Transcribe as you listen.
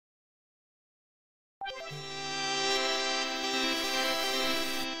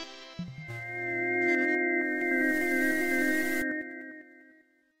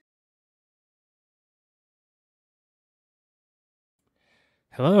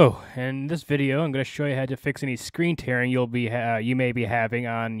Hello, in this video I'm going to show you how to fix any screen tearing you may be having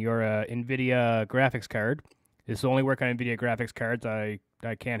on your Nvidia graphics card. This will only work on Nvidia graphics cards. I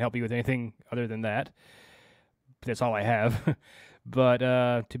can't help you with anything other than that. That's all I have. But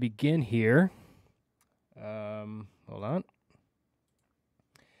to begin here, hold on.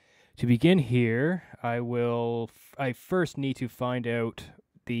 To begin here, I first need to find out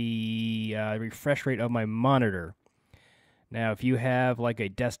the refresh rate of my monitor. Now, if you have like a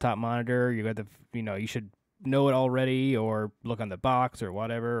desktop monitor, you should know it already, or look on the box or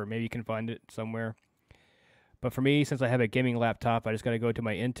whatever, or maybe you can find it somewhere. But for me, since I have a gaming laptop, I just got to go to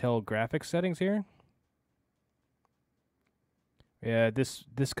my Intel graphics settings here. Yeah, this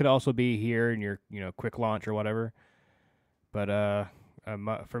could also be here in your quick launch or whatever. But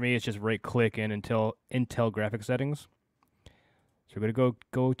for me, it's just right click in until Intel graphics settings. So we're gonna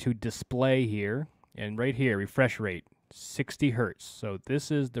go to display here, and right here, refresh rate. 60 hertz. So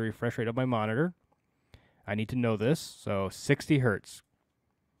this is the refresh rate of my monitor. I need to know this. So 60 hertz.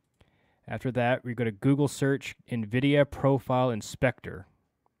 After that, we go to Google search Nvidia Profile Inspector.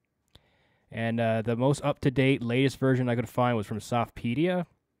 And the most up-to-date, latest version I could find was from Softpedia.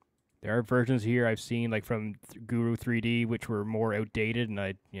 There are versions here I've seen like from Guru 3D, which were more outdated, and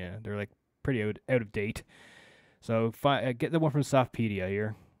they're like pretty out of date. So get the one from Softpedia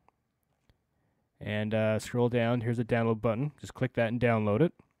here. And scroll down. Here's a download button. Just click that and download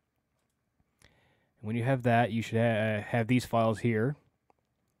it. And when you have that, you should have these files here.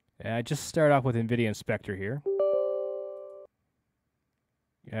 Just start off with Nvidia Inspector here.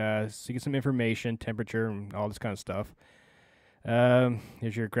 So you get some information, temperature, and all this kind of stuff.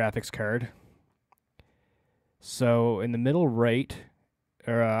 Here's your graphics card. So in the middle right,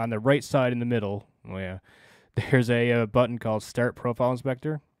 or on the right side in the middle, there's a button called Start Profile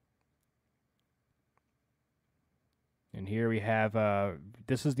Inspector. And here we have,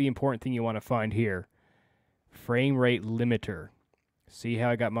 this is the important thing you want to find here. Frame rate limiter. See how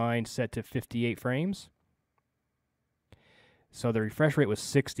I got mine set to 58 frames? So the refresh rate was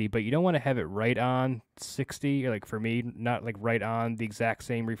 60, but you don't want to have it right on 60, like for me, not like right on the exact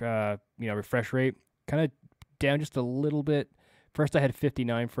same refresh rate. Kind of down just a little bit. First I had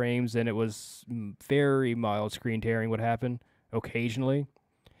 59 frames, and it was very mild screen tearing would happen occasionally.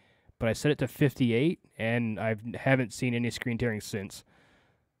 But I set it to 58, and I haven't seen any screen tearing since.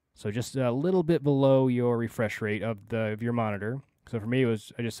 So just a little bit below your refresh rate of your monitor. So for me, I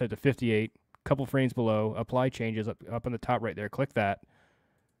just set it to 58, couple frames below. Apply changes up on the top right there. Click that,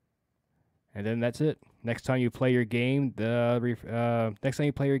 and then that's it. Next time you play your game, the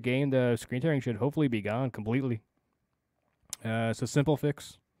screen tearing should hopefully be gone completely. It's a simple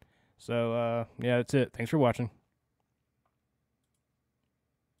fix. So yeah, that's it. Thanks for watching.